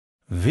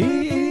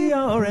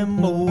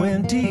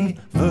Vermont,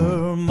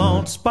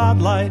 Vermont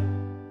Spotlight.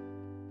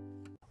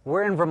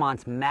 We're in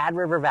Vermont's Mad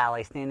River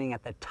Valley, standing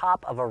at the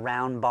top of a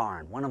round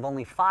barn, one of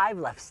only 5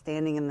 left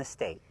standing in the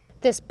state.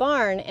 This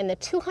barn and the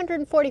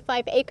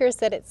 245 acres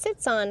that it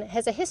sits on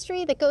has a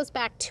history that goes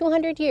back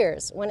 200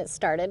 years when it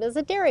started as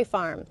a dairy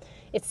farm.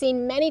 It's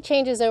seen many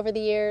changes over the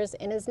years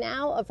and is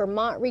now a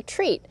Vermont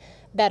retreat,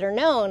 better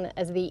known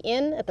as the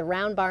Inn at the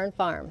Round Barn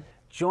Farm.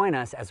 Join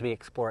us as we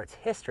explore its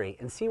history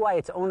and see why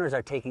its owners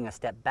are taking a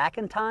step back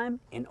in time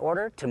in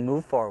order to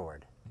move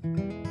forward.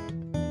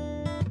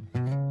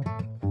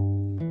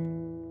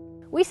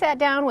 We sat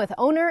down with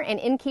owner and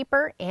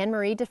innkeeper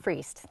Anne-Marie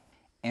DeFriest.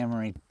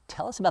 Anne-Marie,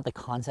 tell us about the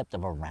concept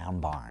of a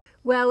round barn.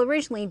 Well,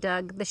 originally,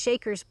 Doug, the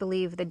Shakers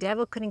believed the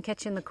devil couldn't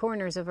catch in the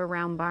corners of a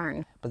round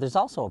barn. But there's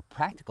also a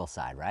practical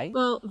side, right?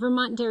 Well,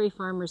 Vermont dairy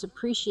farmers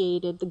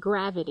appreciated the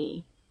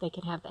gravity. They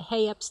could have the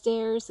hay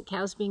upstairs, the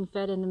cows being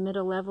fed in the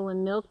middle level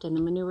and milked, and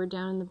the manure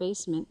down in the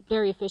basement.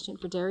 Very efficient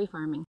for dairy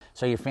farming.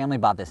 So your family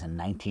bought this in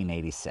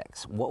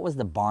 1986. What was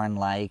the barn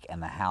like and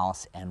the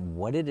house, and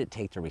what did it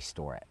take to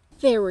restore it?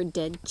 There were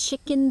dead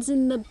chickens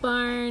in the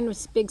barn. A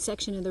big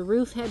section of the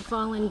roof had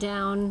fallen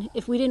down.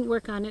 If we didn't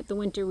work on it the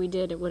winter we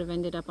did, it would have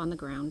ended up on the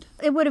ground.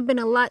 It would have been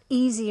a lot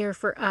easier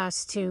for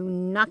us to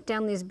knock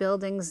down these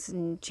buildings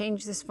and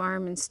change this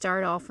farm and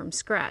start all from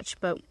scratch.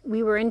 But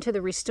we were into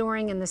the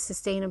restoring and the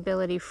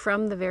sustainability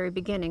from the very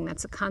beginning.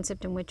 That's the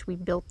concept in which we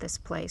built this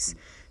place.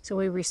 So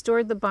we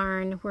restored the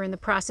barn. We're in the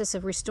process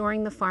of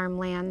restoring the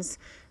farmlands.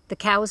 The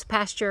cows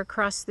pasture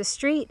across the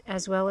street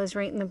as well as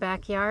right in the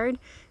backyard.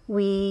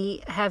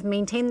 We have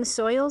maintained the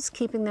soils,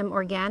 keeping them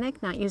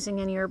organic, not using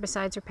any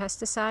herbicides or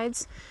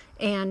pesticides,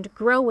 and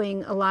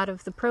growing a lot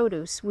of the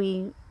produce.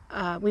 We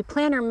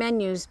plan our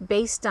menus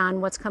based on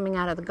what's coming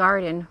out of the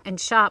garden and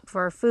shop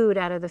for our food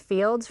out of the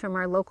fields from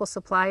our local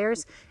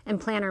suppliers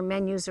and plan our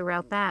menus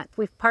around that.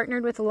 We've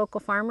partnered with a local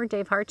farmer,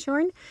 Dave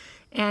Hartshorn,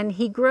 and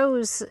he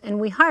grows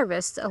and we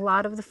harvest a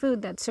lot of the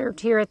food that's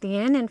served here at the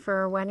inn and for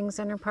our weddings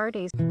and our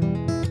parties.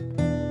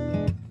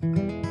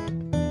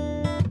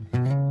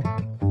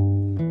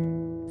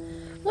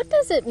 What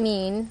does it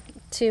mean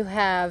to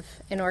have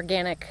an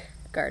organic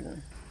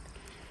garden?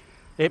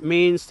 It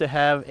means to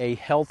have a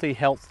healthy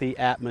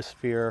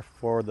atmosphere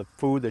for the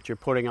food that you're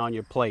putting on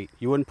your plate.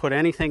 You wouldn't put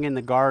anything in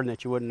the garden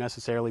that you wouldn't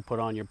necessarily put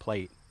on your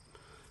plate,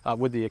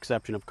 with the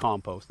exception of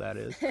compost, that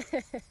is.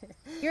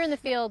 You're in the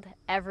field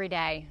every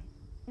day.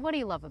 What do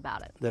you love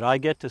about it? That I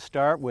get to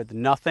start with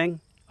nothing,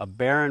 a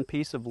barren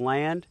piece of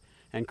land,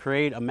 and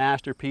create a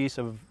masterpiece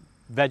of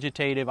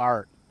vegetative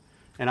art.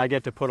 And I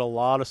get to put a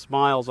lot of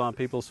smiles on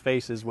people's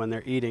faces when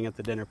they're eating at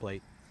the dinner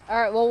plate.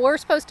 All right, well, we're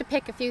supposed to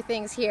pick a few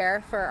things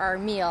here for our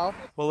meal.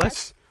 Well,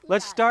 let's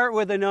start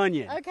with an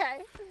onion.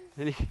 Okay.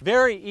 And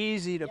very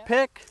easy to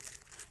pick,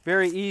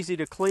 very easy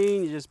to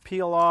clean. You just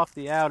peel off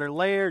the outer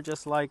layer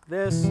just like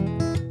this.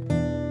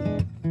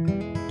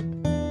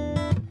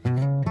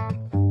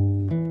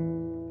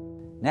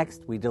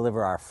 Next, we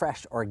deliver our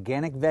fresh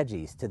organic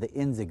veggies to the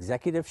inn's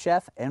executive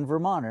chef and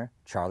Vermonter,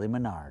 Charlie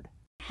Menard.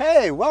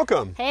 Hey,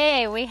 welcome.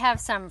 Hey, we have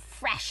some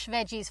fresh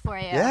veggies for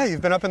you. Yeah,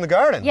 you've been up in the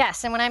garden.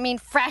 Yes, and when I mean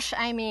fresh,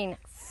 I mean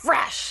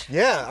fresh.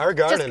 Yeah, our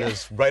garden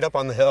is right up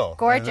on the hill.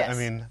 Gorgeous. And, I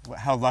mean,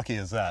 how lucky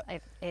is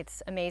that?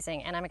 It's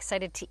amazing, and I'm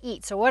excited to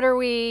eat. So what are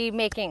we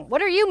making?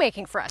 What are you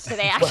making for us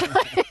today, actually?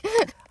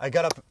 I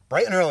got up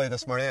bright and early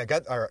this morning. I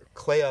got our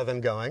clay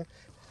oven going,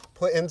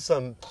 put in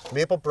some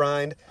maple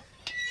brined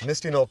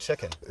Misty Knoll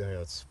chicken.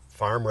 It's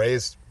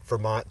farm-raised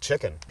Vermont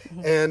chicken.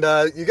 And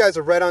you guys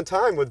are right on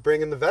time with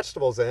bringing the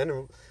vegetables in.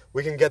 And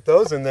we can get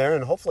those in there,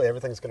 and hopefully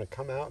everything's going to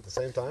come out at the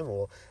same time.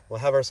 We'll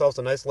have ourselves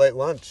a nice late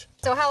lunch.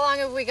 So how long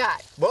have we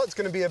got? Well, it's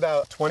going to be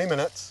about 20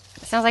 minutes.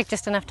 Sounds like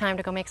just enough time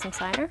to go make some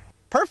cider.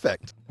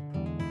 Perfect.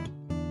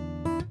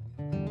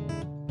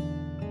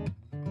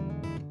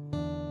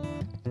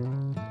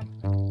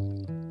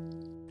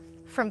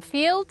 From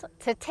field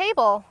to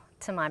table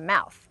to my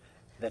mouth.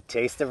 The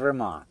taste of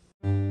Vermont.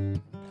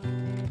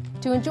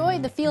 To enjoy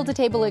the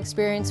field-to-table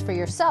experience for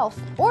yourself,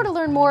 or to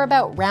learn more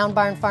about Round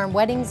Barn Farm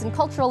weddings and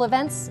cultural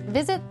events,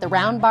 visit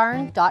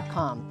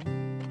theroundbarn.com.